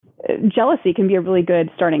jealousy can be a really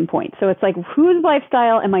good starting point. So it's like, whose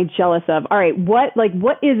lifestyle am I jealous of? All right, what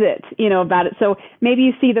is it, about it? So maybe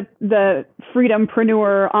you see the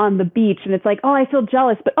freedompreneur on the beach and it's like, oh, I feel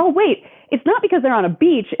jealous. But oh, wait, it's not because they're on a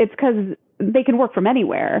beach. It's because they can work from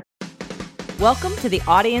anywhere. Welcome to the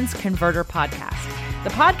Audience Converter Podcast,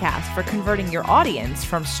 the podcast for converting your audience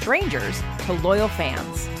from strangers to loyal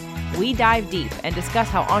fans. We dive deep and discuss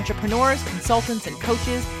how entrepreneurs, consultants, and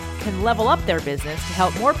coaches can level up their business to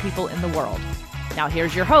help more people in the world. Now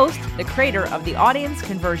here's your host, the creator of the Audience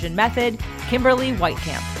Conversion Method, Kimberly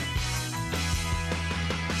Whitecamp.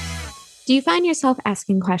 Do you find yourself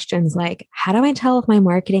asking questions like, how do I tell if my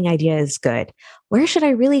marketing idea is good? Where should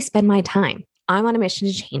I really spend my time? I'm on a mission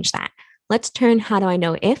to change that. Let's turn how do I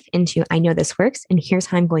know if into I know this works and here's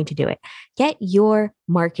how I'm going to do it. Get your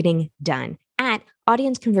marketing done at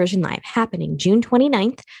Audience Conversion Live, happening June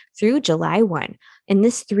 29th through July 1. In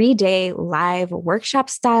this 3-day live workshop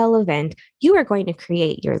style event, you are going to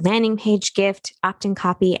create your landing page, gift, opt-in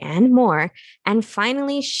copy, and more. And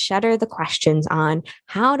finally, shutter the questions on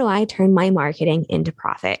how do I turn my marketing into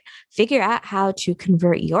profit? Figure out how to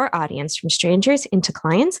convert your audience from strangers into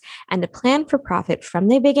clients and to plan for profit from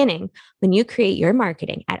the beginning when you create your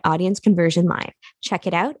marketing at Audience Conversion Live. Check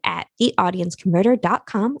it out at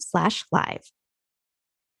theaudienceconverter.com/live.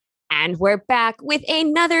 And we're back with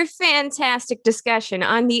another fantastic discussion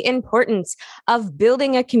on the importance of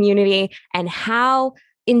building a community and how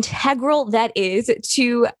integral that is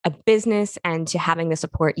to a business and to having the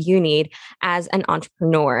support you need as an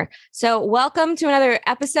entrepreneur. So welcome to another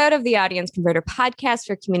episode of the Audience Converter Podcast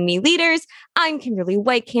for community leaders. I'm Kimberly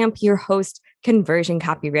Whitecamp, your host, conversion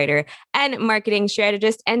copywriter, and marketing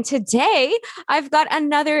strategist. And today I've got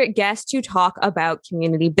another guest to talk about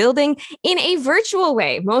community building in a virtual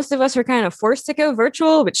way. Most of us are kind of forced to go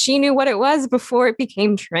virtual, but she knew what it was before it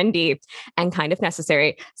became trendy and kind of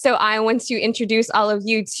necessary. So I want to introduce all of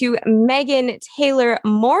you to Megan Taylor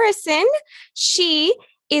Morrison. She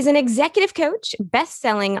is an executive coach,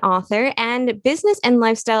 best-selling author, and business and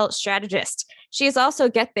lifestyle strategist. She is also,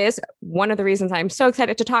 get this, one of the reasons I'm so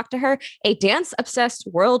excited to talk to her, a dance-obsessed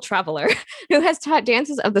world traveler who has taught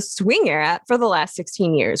dances of the swing era for the last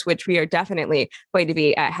 16 years, which we are definitely going to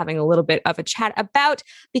be having a little bit of a chat about,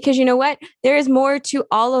 because you know what? There is more to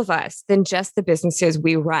all of us than just the businesses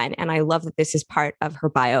we run. And I love that this is part of her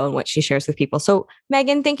bio and what she shares with people. So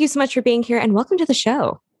Megan, thank you so much for being here and welcome to the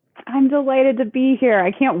show. I'm delighted to be here.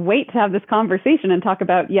 I can't wait to have this conversation and talk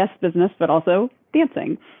about, yes, business, but also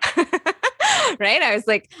dancing. Right? I was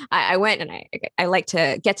like, I went and I like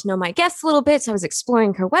to get to know my guests a little bit. So I was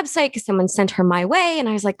exploring her website because someone sent her my way. And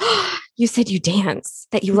I was like, oh, you said you dance,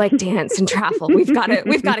 that you like dance and travel. We've got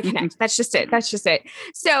to connect. That's just it.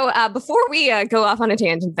 So before we go off on a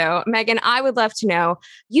tangent though, Megan, I would love to know,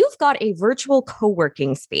 you've got a virtual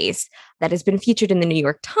co-working space that has been featured in the New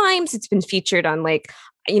York Times. It's been featured on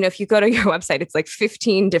if you go to your website, it's like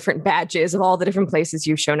 15 different badges of all the different places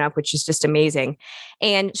you've shown up, which is just amazing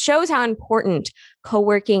and shows how important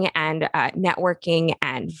co-working and networking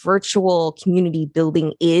and virtual community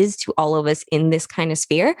building is to all of us in this kind of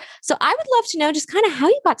sphere. So I would love to know just kind of how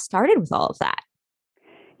you got started with all of that.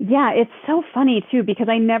 Yeah, it's so funny too, because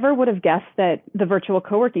I never would have guessed that the virtual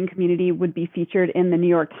co-working community would be featured in the New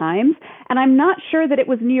York Times. And I'm not sure that it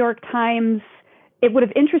was New York Times. It would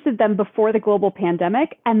have interested them before the global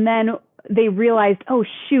pandemic. And then they realized, oh,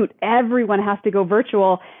 shoot, everyone has to go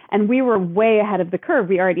virtual. And we were way ahead of the curve.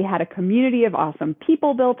 We already had a community of awesome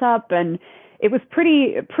people built up. And it was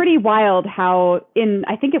pretty wild how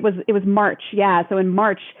I think it was March. Yeah. So in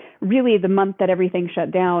March, really the month that everything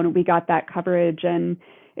shut down, we got that coverage. And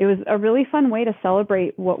it was a really fun way to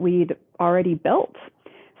celebrate what we'd already built.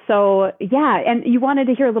 So yeah. And you wanted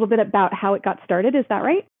to hear a little bit about how it got started. Is that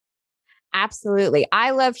right? Absolutely.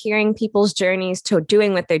 I love hearing people's journeys to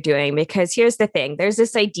doing what they're doing, because here's the thing. There's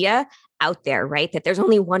this idea out there, right? That there's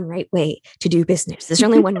only one right way to do business. There's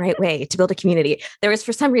only one right way to build a community. There is,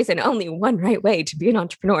 for some reason, only one right way to be an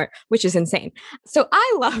entrepreneur, which is insane. So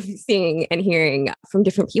I love seeing and hearing from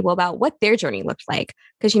different people about what their journey looked like.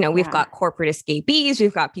 Because, we've got corporate escapees.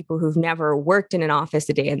 We've got people who've never worked in an office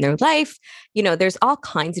a day in their life. There's all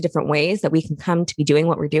kinds of different ways that we can come to be doing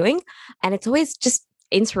what we're doing. And it's always just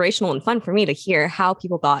inspirational and fun for me to hear how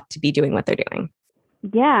people got to be doing what they're doing.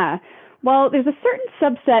 Yeah. Well, there's a certain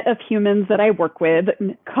subset of humans that I work with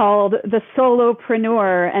called the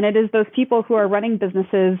solopreneur, and it is those people who are running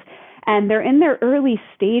businesses and they're in their early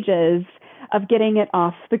stages of getting it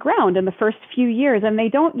off the ground in the first few years, and they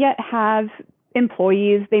don't yet have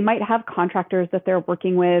employees. They might have contractors that they're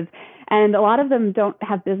working with, and a lot of them don't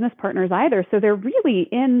have business partners either. So they're really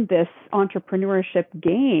in this entrepreneurship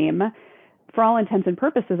game for all intents and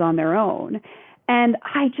purposes on their own. And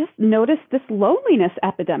I just noticed this loneliness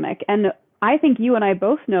epidemic. And I think you and I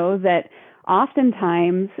both know that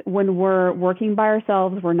oftentimes when we're working by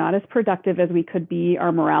ourselves, we're not as productive as we could be.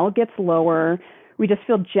 Our morale gets lower. We just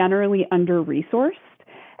feel generally under-resourced.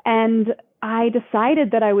 And I decided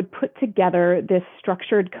that I would put together this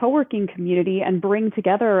structured co-working community and bring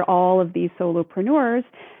together all of these solopreneurs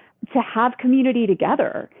to have community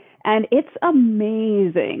together. And it's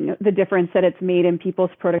amazing the difference that it's made in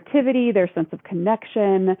people's productivity, their sense of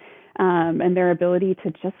connection, and their ability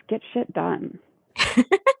to just get shit done.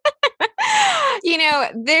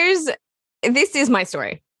 This is my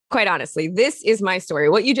story. Quite honestly, this is my story.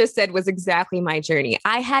 What you just said was exactly my journey.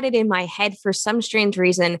 I had it in my head for some strange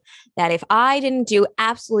reason that if I didn't do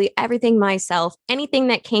absolutely everything myself, anything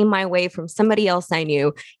that came my way from somebody else I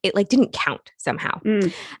knew, it didn't count somehow.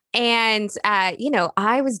 And,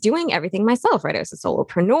 I was doing everything myself, right? I was a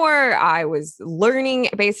solopreneur. I was learning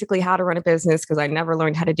basically how to run a business because I never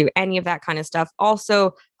learned how to do any of that kind of stuff.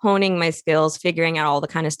 Also honing my skills, figuring out all the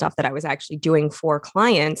kind of stuff that I was actually doing for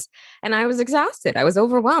clients. And I was exhausted. I was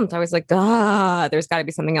overwhelmed. I was like, there's got to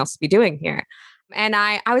be something else to be doing here. And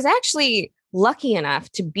I was actually lucky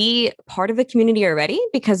enough to be part of the community already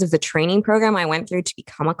because of the training program I went through to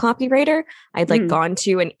become a copywriter. I'd gone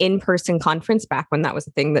to an in-person conference back when that was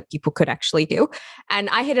a thing that people could actually do. And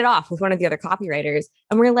I hit it off with one of the other copywriters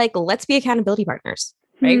and we're like, let's be accountability partners,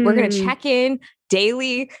 right? We're going to check in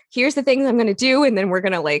daily. Here's the things I'm going to do. And then we're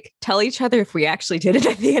going to tell each other if we actually did it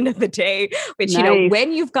at the end of the day, which, Nice.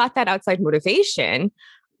 When you've got that outside motivation,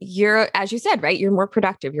 you're, as you said, right, you're more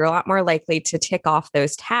productive. You're a lot more likely to tick off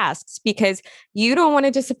those tasks because you don't want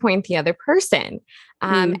to disappoint the other person.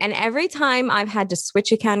 And every time I've had to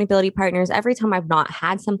switch accountability partners, every time I've not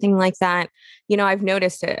had something like that, I've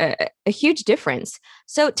noticed a huge difference.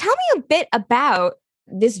 So tell me a bit about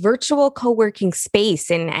this virtual co-working space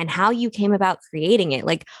and how you came about creating it.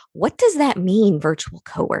 What does that mean, virtual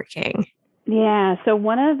co-working? Yeah. So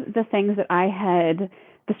one of the things that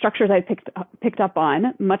the structures I picked up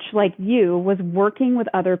on, much like you, was working with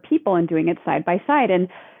other people and doing it side by side. And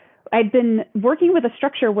I'd been working with a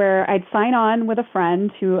structure where I'd sign on with a friend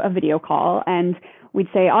to a video call and we'd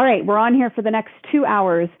say, all right, we're on here for the next 2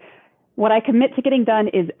 hours. What I commit to getting done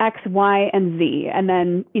is X, Y, and Z. And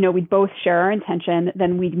then, we'd both share our intention.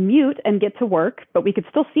 Then we'd mute and get to work, but we could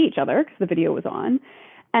still see each other because the video was on.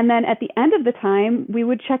 And then at the end of the time, we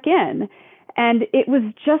would check in. And it was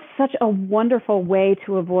just such a wonderful way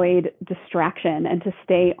to avoid distraction and to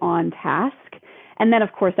stay on task. And then,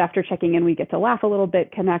 of course, after checking in, we get to laugh a little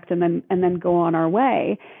bit, connect, and then go on our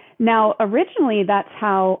way. Now, originally, that's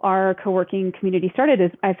how our co-working community started.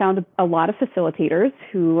 Is I found a lot of facilitators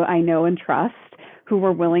who I know and trust who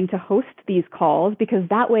were willing to host these calls because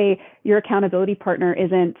that way your accountability partner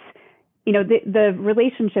isn't, the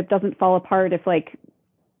relationship doesn't fall apart if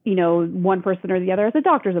one person or the other has a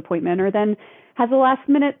doctor's appointment or then has a last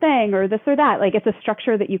minute thing or this or that. It's a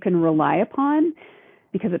structure that you can rely upon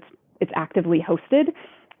because it's actively hosted.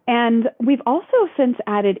 And we've also since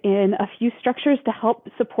added in a few structures to help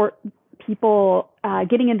support people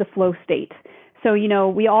getting into flow state. So,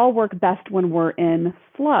 we all work best when we're in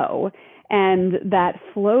flow. And that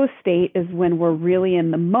flow state is when we're really in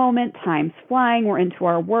the moment, time's flying, we're into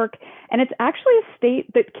our work. And it's actually a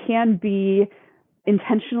state that can be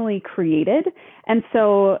intentionally created. And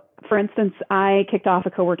so, for instance, I kicked off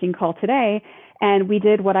a co-working call today and we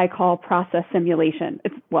did what I call process simulation.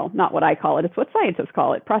 It's not what I call it. It's what scientists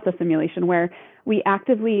call it, process simulation, where we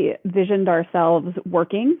actively visioned ourselves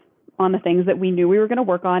working on the things that we knew we were going to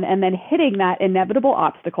work on and then hitting that inevitable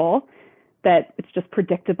obstacle that it's just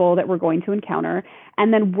predictable that we're going to encounter,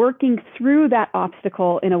 and then working through that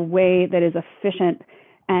obstacle in a way that is efficient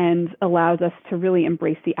and allows us to really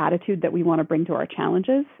embrace the attitude that we want to bring to our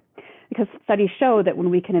challenges. Because studies show that when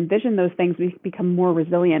we can envision those things, we become more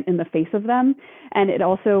resilient in the face of them. And it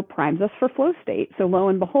also primes us for flow state. So lo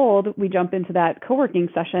and behold, we jump into that co-working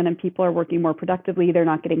session and people are working more productively. They're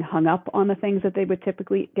not getting hung up on the things that they would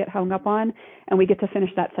typically get hung up on. And we get to finish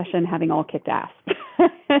that session having all kicked ass.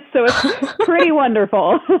 So it's pretty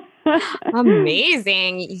wonderful.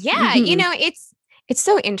 Amazing. Yeah. It's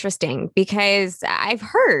so interesting because I've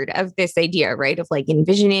heard of this idea, right, of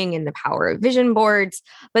envisioning and the power of vision boards.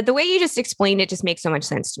 But the way you just explained it just makes so much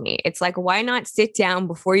sense to me. It's why not sit down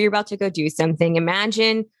before you're about to go do something,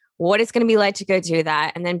 imagine what it's going to be like to go do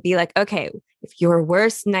that, and then be like, okay, if your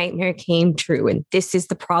worst nightmare came true and this is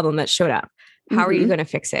the problem that showed up, how are you going to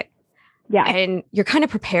fix it? Yeah. And you're kind of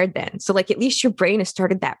prepared then. So at least your brain has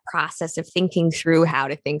started that process of thinking through how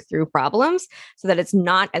to think through problems so that it's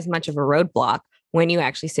not as much of a roadblock when you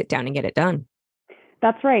actually sit down and get it done.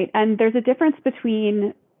 That's right. And there's a difference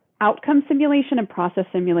between outcome simulation and process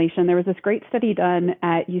simulation. There was this great study done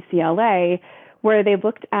at UCLA where they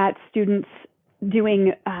looked at students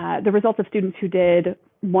doing the results of students who did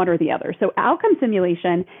one or the other. So outcome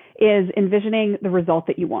simulation is envisioning the result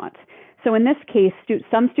that you want. So in this case,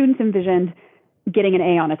 some students envisioned getting an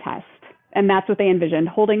A on a test. And that's what they envisioned,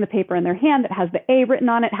 holding the paper in their hand that has the A written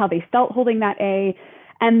on it, how they felt holding that A.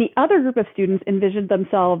 And the other group of students envisioned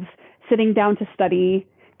themselves sitting down to study,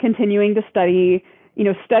 continuing to study,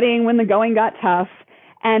 studying when the going got tough.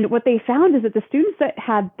 And what they found is that the students that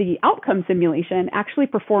had the outcome simulation actually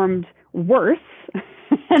performed worse.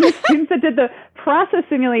 And the students that did the process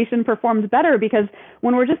simulation performed better, because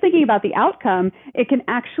when we're just thinking about the outcome, it can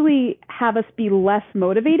actually have us be less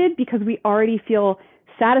motivated because we already feel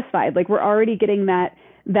satisfied. Like we're already getting that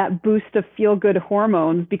boost of feel good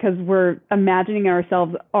hormones because we're imagining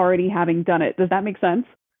ourselves already having done it. Does that make sense?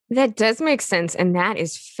 That does make sense. And that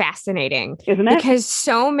is fascinating. Isn't it? Because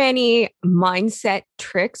so many mindset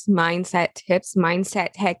tricks, mindset tips,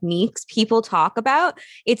 mindset techniques people talk about,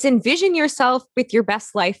 it's envision yourself with your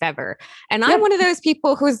best life ever. And I'm one of those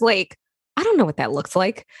people who's like, I don't know what that looks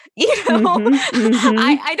like.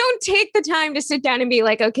 I don't take the time to sit down and be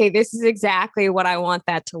like, okay, this is exactly what I want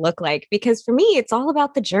that to look like. Because for me, it's all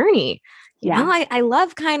about the journey. I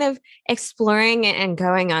love kind of exploring and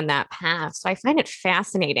going on that path. So I find it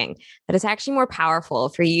fascinating that it's actually more powerful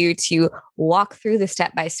for you to walk through the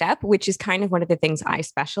step by step, which is kind of one of the things I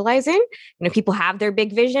specialize in. People have their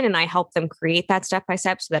big vision and I help them create that step by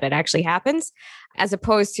step so that it actually happens, as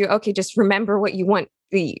opposed to, okay, just remember what you want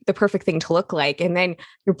the perfect thing to look like. And then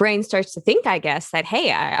your brain starts to think, I guess, that,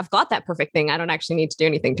 hey, I've got that perfect thing. I don't actually need to do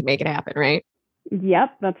anything to make it happen. Right.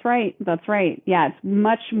 Yep. That's right. Yeah. It's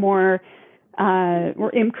much more, we're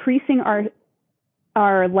increasing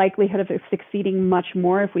our likelihood of succeeding much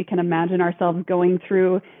more if we can imagine ourselves going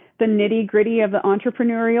through the nitty gritty of the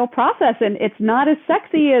entrepreneurial process. And it's not as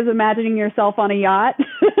sexy as imagining yourself on a yacht,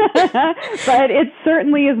 but it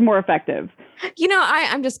certainly is more effective.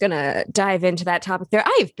 I'm just going to dive into that topic there.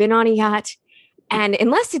 I've been on a yacht. And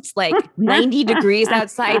unless it's like 90 degrees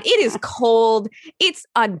outside, it is cold. It's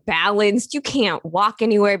unbalanced. You can't walk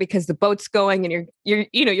anywhere because the boat's going and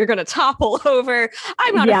you're going to topple over.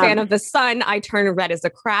 I'm not a fan of the sun. I turn red as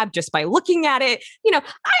a crab just by looking at it. I don't want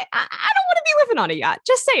to be living on a yacht.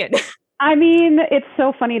 Just saying. I mean, it's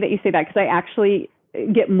so funny that you say that because I actually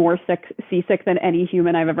get more seasick than any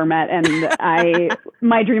human I've ever met. And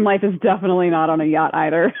my dream life is definitely not on a yacht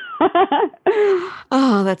either.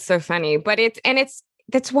 Oh, that's so funny. But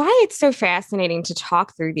that's why it's so fascinating to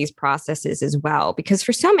talk through these processes as well, because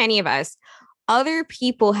for so many of us, other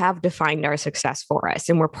people have defined our success for us,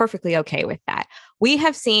 and we're perfectly okay with that. We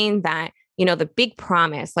have seen that, the big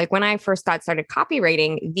promise, like when I first got started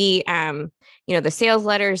copywriting, the sales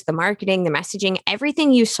letters, the marketing, the messaging,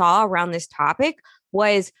 everything you saw around this topic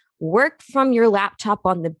was work from your laptop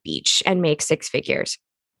on the beach and make six figures.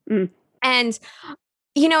 And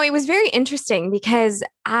it was very interesting because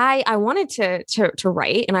I wanted to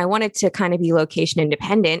write and I wanted to kind of be location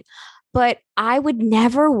independent, but I would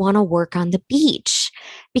never want to work on the beach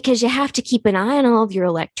because you have to keep an eye on all of your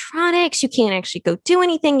electronics. You can't actually go do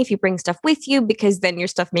anything if you bring stuff with you because then your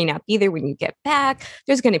stuff may not be there when you get back.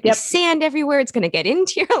 There's going to be sand everywhere. It's going to get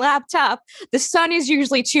into your laptop. The sun is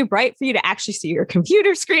usually too bright for you to actually see your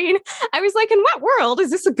computer screen. I was like, in what world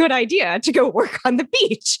is this a good idea to go work on the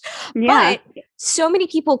beach? Yeah. But so many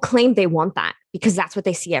people claim they want that because that's what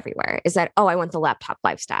they see everywhere is that, oh, I want the laptop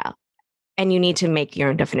lifestyle. And you need to make your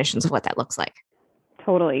own definitions of what that looks like.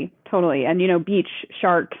 Totally. And, beach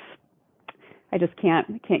sharks, I just can't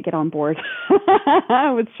get on board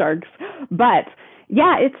with sharks. But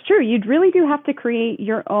yeah, it's true. You really do have to create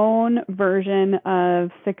your own version of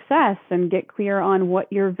success and get clear on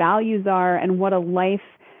what your values are and what a life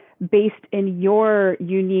based in your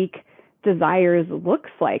unique desires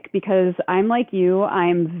looks like. Because I'm like you,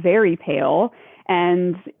 I'm very pale.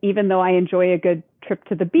 And even though I enjoy a good trip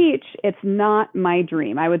to the beach, it's not my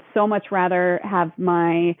dream. I would so much rather have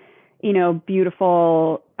my,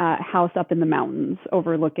 beautiful house up in the mountains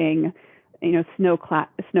overlooking,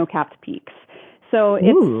 snow-capped peaks. So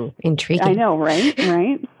it's intriguing. I know, right?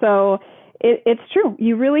 Right. So it's true.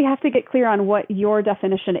 You really have to get clear on what your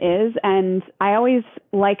definition is. And I always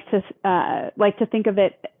like to think of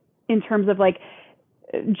it in terms of like,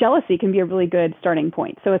 jealousy can be a really good starting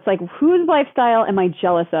point. So it's like, whose lifestyle am I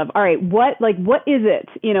jealous of? All right, what is it,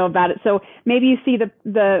 about it? So maybe you see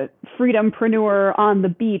the freedompreneur on the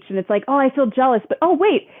beach and it's like, oh, I feel jealous, but oh,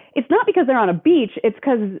 wait, it's not because they're on a beach. It's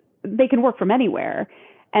because they can work from anywhere.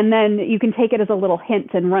 And then you can take it as a little hint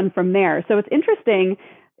and run from there. So it's interesting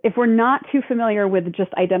if we're not too familiar with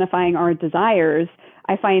just identifying our desires,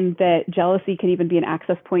 I find that jealousy can even be an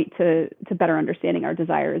access point to better understanding our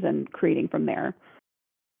desires and creating from there.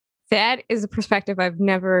 That is a perspective I've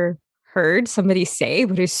never heard somebody say,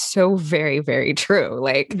 but is so very, very true.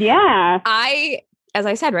 Like, yeah, as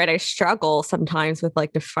I said, right, I struggle sometimes with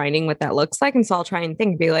like defining what that looks like. And so I'll try and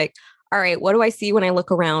think, be like, all right, what do I see when I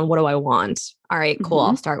look around? What do I want? All right, cool.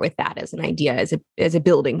 I'll start with that as an idea, as a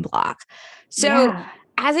building block. So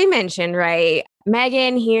as I mentioned, right,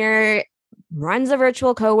 Megan here runs a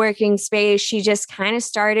virtual co-working space. She just kind of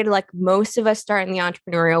started like most of us start in the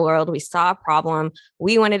entrepreneurial world. We saw a problem.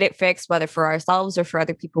 We wanted it fixed, whether for ourselves or for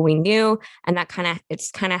other people we knew. And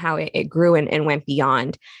it's kind of how it grew and went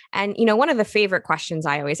beyond. And, one of the favorite questions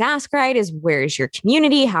I always ask, right, is where's your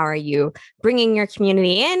community? How are you bringing your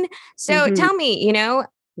community in? So tell me,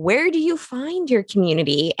 where do you find your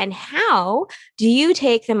community and how do you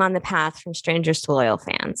take them on the path from strangers to loyal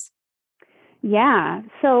fans? Yeah.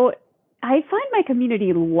 So I find my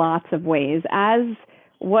community lots of ways. As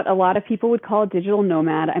what a lot of people would call a digital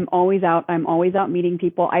nomad, I'm always out meeting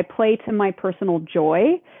people. I play to my personal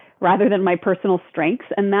joy rather than my personal strengths.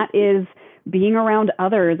 And that is being around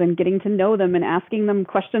others and getting to know them and asking them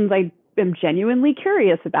questions I am genuinely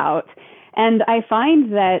curious about. And I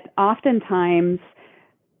find that oftentimes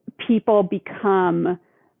people become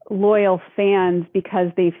loyal fans because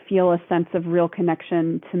they feel a sense of real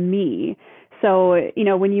connection to me. So,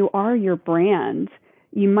 when you are your brand,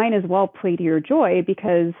 you might as well play to your joy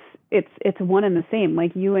because it's one and the same.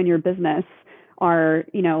 Like you and your business are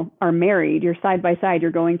married, you're side by side,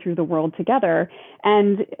 you're going through the world together.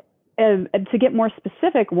 And to get more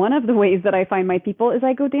specific, one of the ways that I find my people is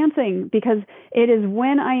I go dancing, because it is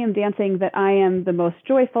when I am dancing that I am the most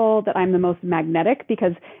joyful, that I'm the most magnetic.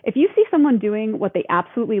 Because if you see someone doing what they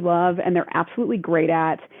absolutely love and they're absolutely great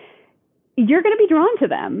at, you're going to be drawn to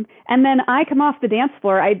them. And then I come off the dance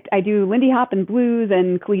floor. I do Lindy Hop and blues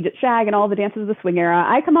and collegiate shag and all the dances of the swing era.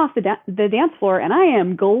 I come off the dance floor and I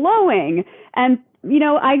am glowing. And,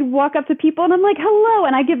 I walk up to people and I'm like, hello.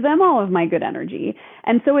 And I give them all of my good energy.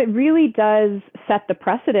 And so it really does set the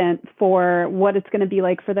precedent for what it's going to be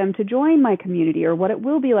like for them to join my community or what it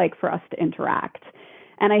will be like for us to interact.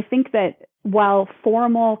 And I think that while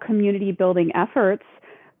formal community building efforts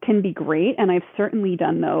can be great, and I've certainly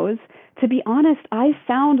done those, to be honest, I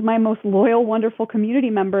found my most loyal, wonderful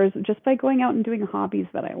community members just by going out and doing hobbies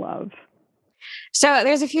that I love. So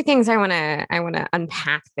there's a few things I want to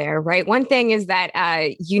unpack there, right? One thing is that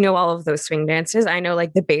all of those swing dances. I know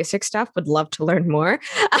like the basic stuff. Would love to learn more.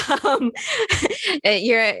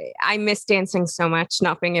 I miss dancing so much,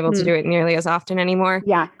 not being able to do it nearly as often anymore.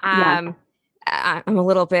 Yeah. I'm a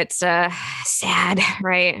little bit sad,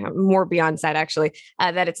 right? More beyond sad, actually,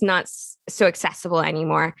 that it's not so accessible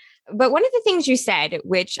anymore. But one of the things you said,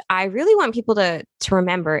 which I really want people to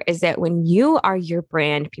remember, is that when you are your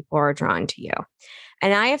brand, people are drawn to you.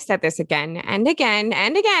 And I have said this again and again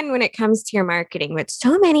and again when it comes to your marketing, but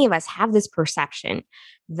so many of us have this perception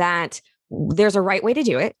that there's a right way to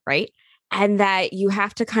do it, right? And that you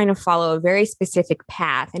have to kind of follow a very specific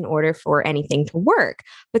path in order for anything to work.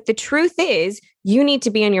 But the truth is, you need to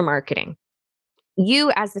be in your marketing.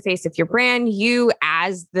 You as the face of your brand, you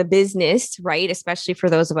as the business, right? Especially for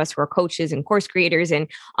those of us who are coaches and course creators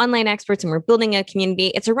and online experts, and we're building a community.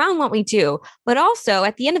 It's around what we do. But also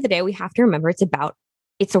at the end of the day, we have to remember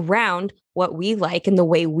it's around what we like and the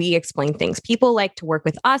way we explain things. People like to work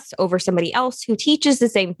with us over somebody else who teaches the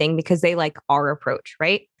same thing because they like our approach,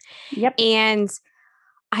 right? Yep. And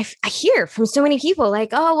I hear from so many people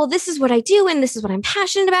like, oh, well, this is what I do and this is what I'm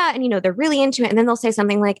passionate about. And, they're really into it. And then they'll say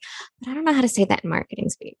something like, but I don't know how to say that in marketing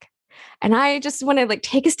speak. And I just want to like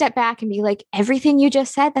take a step back and be like, everything you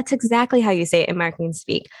just said, that's exactly how you say it in marketing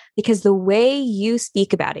speak, because the way you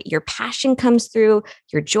speak about it, your passion comes through,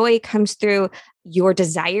 your joy comes through, your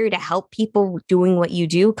desire to help people doing what you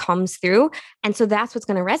do comes through. And so that's what's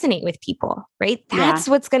going to resonate with people, right? That's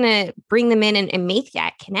what's going to bring them in and make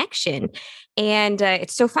that connection. And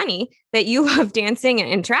it's so funny that you love dancing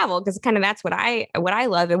and travel, because kind of that's what I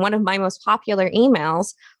love. And one of my most popular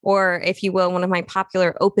emails, or if you will, one of my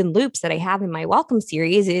popular open loops that I have in my welcome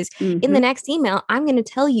series is in the next email, I'm going to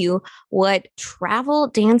tell you what travel,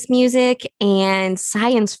 dance music, and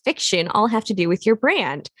science fiction all have to do with your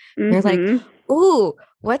brand. You're like, ooh,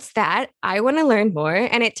 what's that? I want to learn more.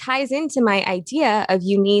 And it ties into my idea of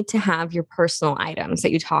you need to have your personal items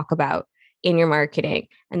that you talk about in your marketing.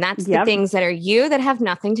 And that's the things that are you that have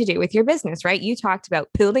nothing to do with your business, right? You talked about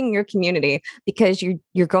building your community because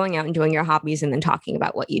you're going out and doing your hobbies and then talking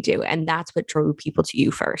about what you do. And that's what drew people to you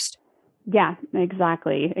first. Yeah,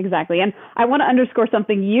 exactly. Exactly. And I want to underscore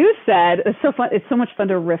something you said. It's so fun. It's so much fun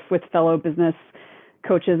to riff with fellow business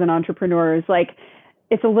coaches and entrepreneurs. Like,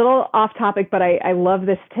 it's a little off topic, but I love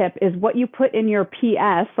this tip is what you put in your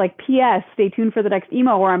PS, like PS, stay tuned for the next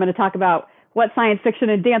email where I'm going to talk about what science fiction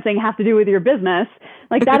and dancing have to do with your business.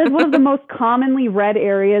 Like that is one of the most commonly read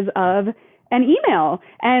areas of an email.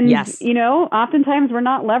 And, Yes. oftentimes we're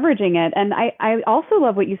not leveraging it. And I also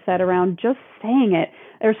love what you said around just saying it.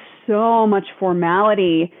 There's so much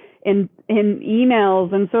formality in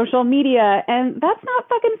emails and social media, and that's not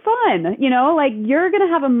fucking fun. Like you're going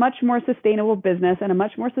to have a much more sustainable business and a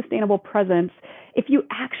much more sustainable presence if you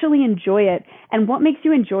actually enjoy it. And what makes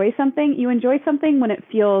you enjoy something? You enjoy something when it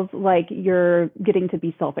feels like you're getting to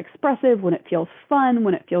be self-expressive, when it feels fun,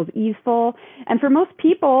 when it feels easeful. And for most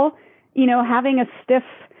people, having a stiff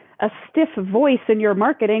voice in your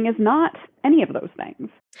marketing is not any of those things.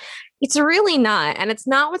 It's really not. And it's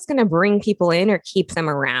not what's going to bring people in or keep them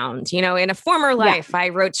around. In a former life, I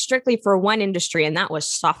wrote strictly for one industry, and that was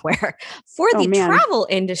software for the travel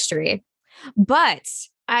industry. But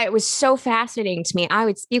it was so fascinating to me. I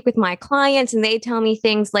would speak with my clients and they'd tell me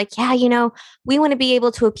things like, we want to be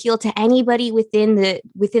able to appeal to anybody within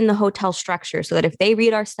the hotel structure so that if they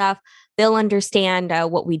read our stuff, they'll understand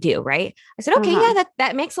what we do. Right. I said, okay,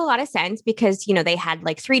 that makes a lot of sense because, they had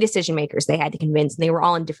like 3 decision makers they had to convince and they were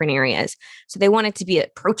all in different areas. So they wanted to be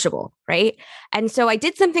approachable. Right. And so I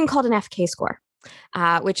did something called an FK score.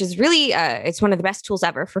 Which is really, it's one of the best tools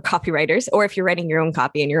ever for copywriters, or if you're writing your own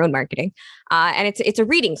copy and your own marketing. And it's a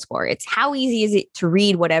reading score. It's how easy is it to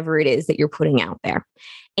read whatever it is that you're putting out there.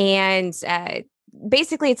 And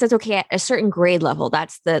basically it says, okay, at a certain grade level,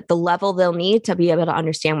 that's the level they'll need to be able to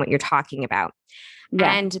understand what you're talking about.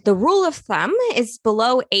 Yeah. And the rule of thumb is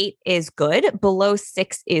below 8 is good, below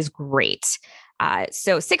 6 is great.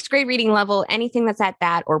 So 6th grade reading level, anything that's at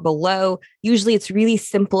that or below, usually it's really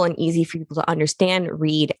simple and easy for people to understand,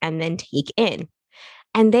 read, and then take in.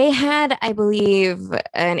 And they had, I believe,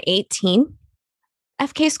 an 18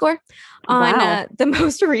 FK score on the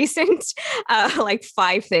most recent,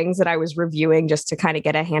 5 things that I was reviewing just to kind of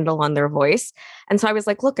get a handle on their voice. And so I was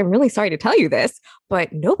like, look, I'm really sorry to tell you this,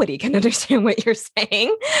 but nobody can understand what you're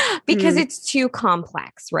saying because it's too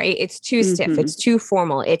complex, right? It's too stiff. It's too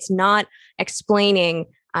formal. It's not explaining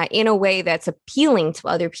in a way that's appealing to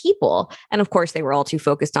other people. And of course, they were all too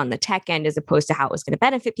focused on the tech end as opposed to how it was going to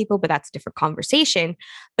benefit people, but that's a different conversation.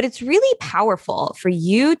 But it's really powerful for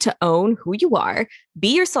you to own who you are,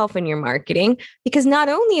 be yourself in your marketing, because not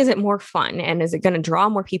only is it more fun and is it going to draw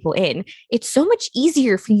more people in, it's so much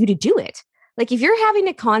easier for you to do it. Like if you're having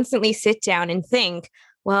to constantly sit down and think,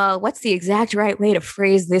 well, what's the exact right way to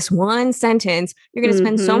phrase this one sentence? You're going to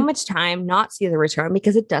spend so much time not see the return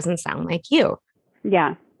because it doesn't sound like you.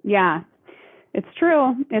 Yeah. It's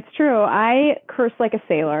true. I curse like a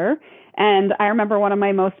sailor. And I remember one of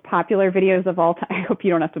my most popular videos of all time. I hope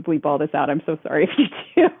you don't have to bleep all this out. I'm so sorry if you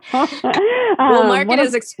do. We'll mark it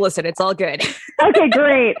as explicit. It's all good. Okay,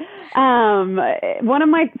 great. One of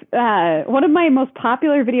my most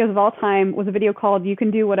popular videos of all time was a video called "You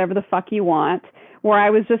Can Do Whatever the Fuck You Want," where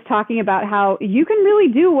I was just talking about how you can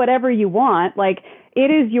really do whatever you want. Like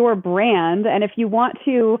it is your brand, and if you want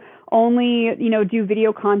to only, do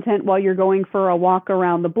video content while you're going for a walk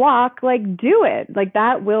around the block, like do it. Like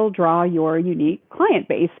that will draw your unique client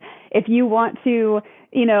base. If you want to,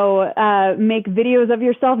 make videos of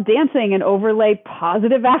yourself dancing and overlay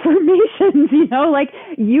positive affirmations, like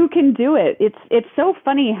you can do it. It's so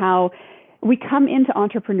funny how we come into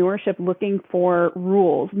entrepreneurship looking for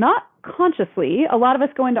rules, not consciously. A lot of us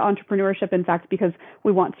go into entrepreneurship, in fact, because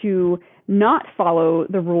we want to not follow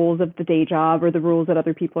the rules of the day job or the rules that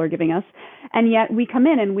other people are giving us. And yet we come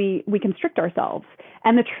in and we constrict ourselves.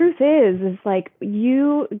 And the truth is like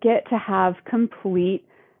you get to have complete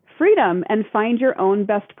freedom and find your own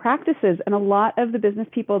best practices. And a lot of the business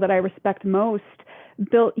people that I respect most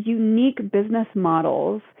built unique business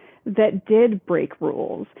models that did break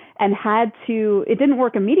rules and it didn't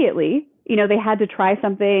work immediately. They had to try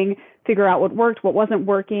something, figure out what worked, what wasn't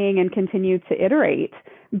working, and continue to iterate.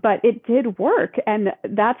 But it did work. And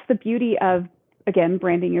that's the beauty of, again,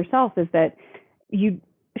 branding yourself, is that you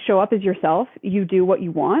show up as yourself, you do what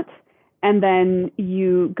you want, and then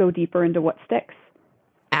you go deeper into what sticks.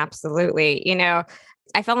 Absolutely.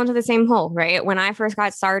 I fell into the same hole, right? When I first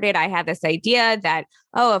got started, I had this idea that,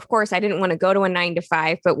 of course, I didn't want to go to a 9 to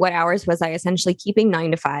 5, but what hours was I essentially keeping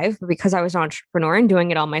 9 to 5? Because I was an entrepreneur and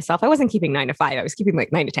doing it all myself. I wasn't keeping 9 to 5. I was keeping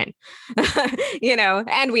like 9 to 10,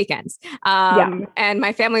 and weekends. And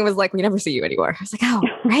my family was like, we never see you anymore. I was like, oh,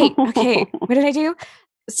 right. Okay. What did I do?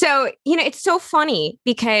 So, it's so funny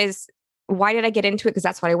because why did I get into it? Because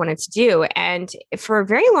that's what I wanted to do. And for a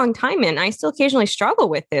very long time, and I still occasionally struggle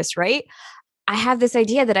with this, right? I have this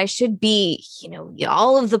idea that I should be,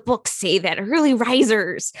 all of the books say that early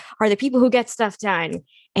risers are the people who get stuff done.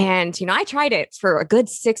 And, I tried it for a good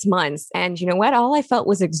 6 months. And you know what? All I felt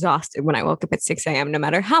was exhausted when I woke up at 6 a.m., no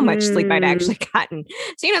matter how much sleep I'd actually gotten.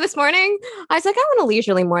 So, this morning, I was like, I want a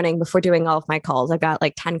leisurely morning before doing all of my calls. I got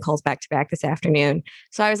like 10 calls back to back this afternoon.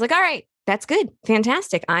 So I was like, all right, that's good.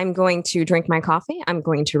 Fantastic. I'm going to drink my coffee. I'm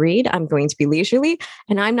going to read. I'm going to be leisurely.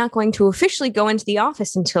 And I'm not going to officially go into the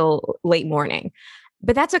office until late morning.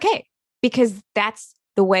 But that's okay, because that's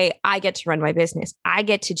the way I get to run my business. I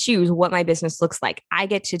get to choose what my business looks like. I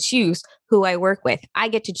get to choose who I work with. I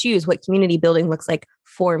get to choose what community building looks like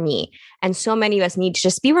for me. And so many of us need to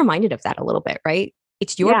just be reminded of that a little bit, right?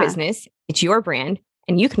 It's your business. It's your brand.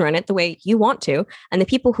 And you can run it the way you want to. And the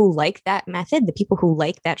people who like that method, the people who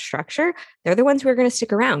like that structure, they're the ones who are going to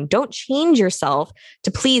stick around. Don't change yourself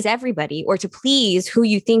to please everybody or to please who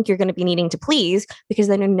you think you're going to be needing to please, because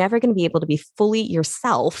then you're never going to be able to be fully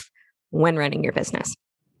yourself when running your business.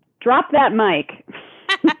 Drop that mic.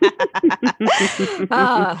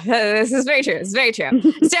 This is very true. It's very true.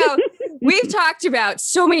 So we've talked about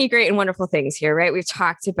so many great and wonderful things here, right? We've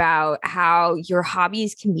talked about how your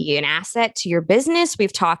hobbies can be an asset to your business.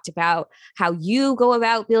 We've talked about how you go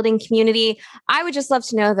about building community. I would just love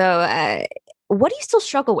to know, though, what do you still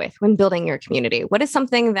struggle with when building your community? What is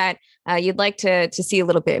something that you'd like to see a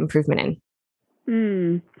little bit improvement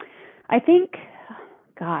in? I think,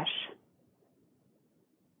 gosh,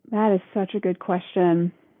 that is such a good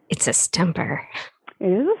question. It's a stumper. It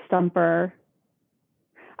is a stumper.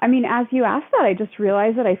 I mean, as you asked that, I just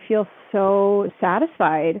realized that I feel so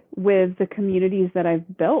satisfied with the communities that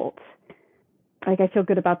I've built. Like, I feel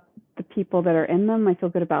good about the people that are in them. I feel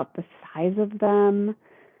good about the size of them.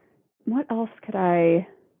 What else could I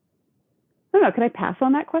don't know. Could I pass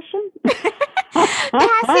on that question?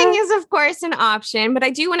 Passing is, of course, an option, but I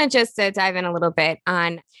do want to just dive in a little bit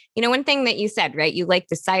on, one thing that you said, right? You like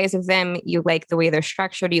the size of them, you like the way they're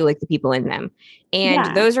structured, you like the people in them.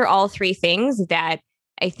 And those are all three things that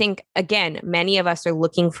I think, again, many of us are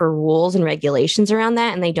looking for rules and regulations around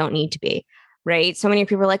that, and they don't need to be, right? So many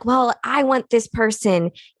people are like, well, I want this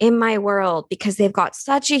person in my world because they've got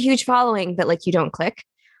such a huge following, but like you don't click,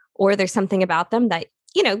 or there's something about them that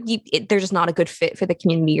they're just not a good fit for the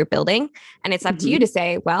community you're building. And it's up to you to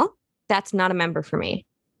say, well, that's not a member for me.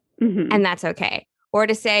 And that's okay. Or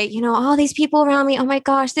to say, all these people around me, oh my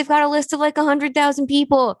gosh, they've got a list of like 100,000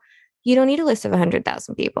 people. You don't need a list of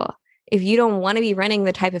 100,000 people. If you don't want to be running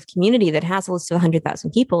the type of community that has a list of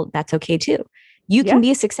 100,000 people, that's okay too. You can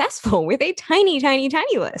be successful with a tiny, tiny,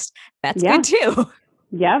 tiny list. That's good too.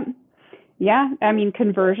 Yeah. I mean,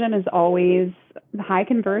 high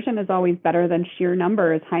conversion is always better than sheer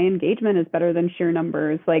numbers. High engagement is better than sheer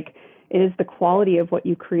numbers. Like, it is the quality of what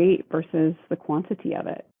you create versus the quantity of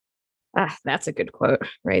it. That's a good quote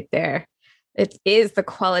right there. It is the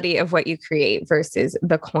quality of what you create versus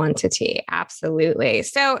the quantity. Absolutely.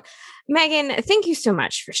 So, Megan, thank you so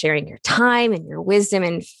much for sharing your time and your wisdom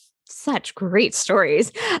and such great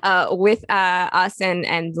stories with us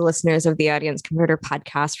and the listeners of the Audience Converter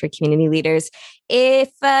podcast for community leaders. If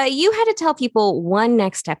you had to tell people one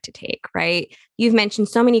next step to take, right? You've mentioned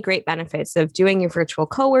so many great benefits of doing your virtual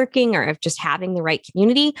co-working or of just having the right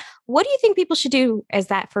community. What do you think people should do as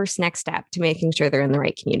that first next step to making sure they're in the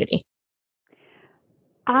right community?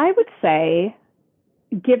 I would say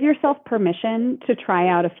give yourself permission to try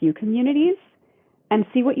out a few communities and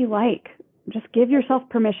see what you like. Just give yourself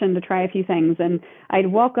permission to try a few things. And I'd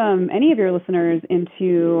welcome any of your listeners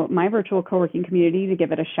into my virtual co-working community to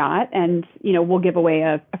give it a shot. And, we'll give away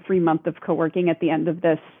a free month of co-working at the end of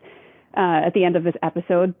this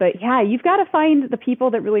episode. But yeah, you've got to find the people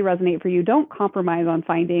that really resonate for you. Don't compromise on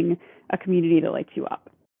finding a community that lights you up.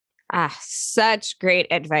 Such great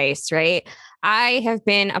advice, right? I have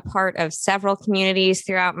been a part of several communities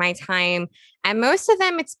throughout my time, and most of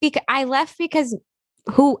them I left because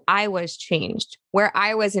who I was changed, where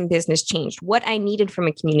I was in business changed, what I needed from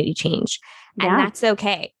a community changed. And that's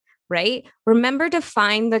okay, right? Remember to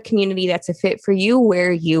find the community that's a fit for you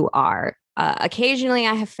where you are. Occasionally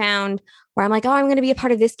I have found where I'm like, oh, I'm going to be a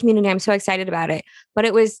part of this community. I'm so excited about it. But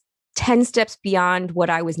it was 10 steps beyond what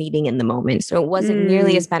I was needing in the moment. So it wasn't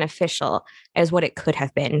nearly as beneficial as what it could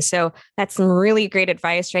have been. So that's some really great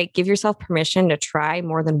advice, right? Give yourself permission to try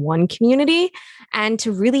more than one community and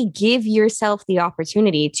to really give yourself the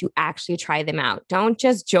opportunity to actually try them out. Don't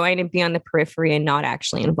just join and be on the periphery and not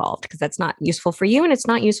actually involved, because that's not useful for you and it's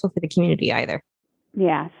not useful for the community either.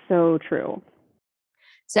 Yeah, so true.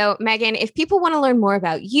 So, Megan, if people want to learn more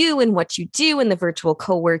about you and what you do in the virtual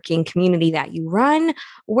co-working community that you run,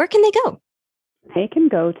 where can they go? They can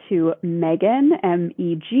go to Megan,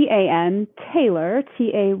 Megan, Taylor,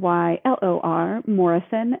 Taylor,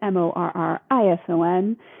 Morrison,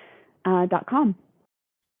 Morrison.com.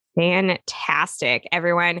 Fantastic,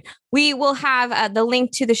 everyone. We will have the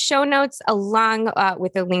link to the show notes along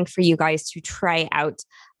with a link for you guys to try out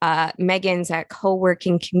Megan's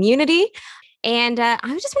co-working community. And I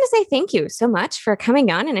just want to say thank you so much for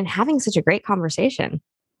coming on and having such a great conversation.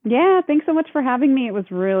 Yeah, thanks so much for having me. It was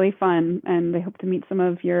really fun. And I hope to meet some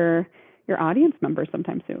of your audience members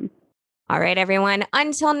sometime soon. All right, everyone.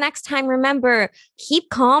 Until next time, remember,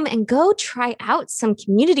 keep calm and go try out some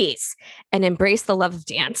communities and embrace the love of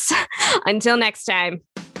dance. Until next time.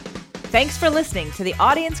 Thanks for listening to the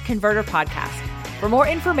Audience Converter Podcast. For more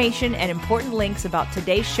information and important links about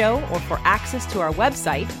today's show or for access to our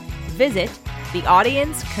website, visit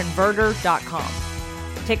theaudienceconverter.com.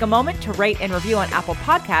 Take a moment to rate and review on Apple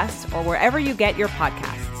Podcasts or wherever you get your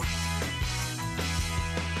podcasts.